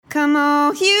Come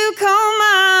all you coal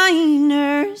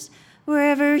miners,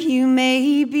 wherever you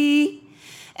may be,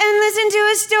 and listen to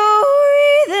a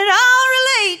story that I'll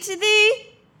relate to thee.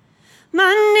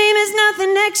 My name is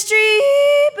nothing extra,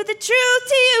 but the truth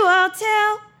to you I'll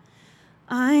tell.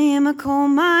 I am a coal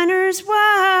miner's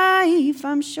wife,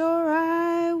 I'm sure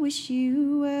I wish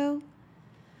you well.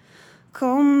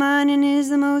 Coal mining is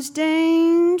the most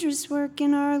dangerous work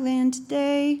in our land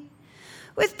today,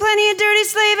 with plenty of dirty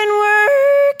slaving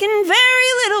work and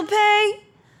very little pay.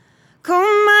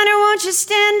 Coal miner, won't you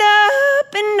stand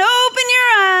up and open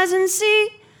your eyes and see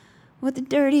what the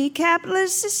dirty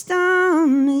capitalist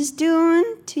system is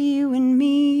doing to you and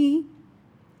me?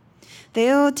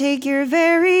 They'll take your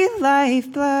very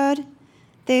lifeblood,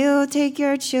 they'll take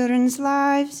your children's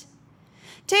lives,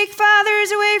 take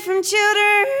fathers away from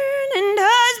children and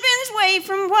husbands away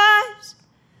from wives.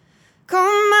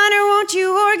 Coal miner, won't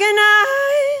you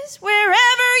organize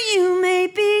wherever you may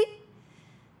be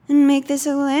and make this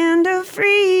a land of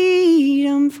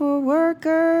freedom for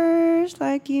workers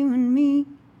like you and me?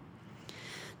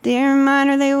 Dear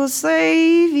miner, they will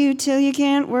slave you till you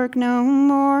can't work no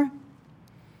more.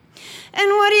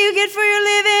 And what do you get for your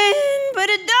living but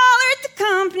 $1 at the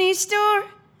company store?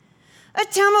 A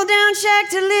tumble-down shack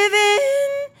to live in,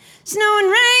 snow and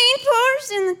rain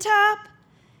pours in the top.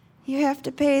 You have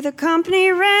to pay the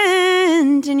company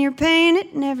rent, and your pain,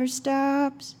 it never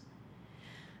stops.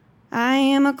 I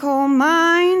am a coal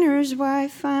miner's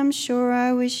wife, I'm sure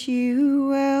I wish you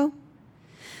well.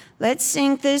 Let's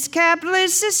sink this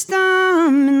capitalist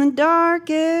system in the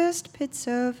darkest pits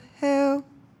of hell.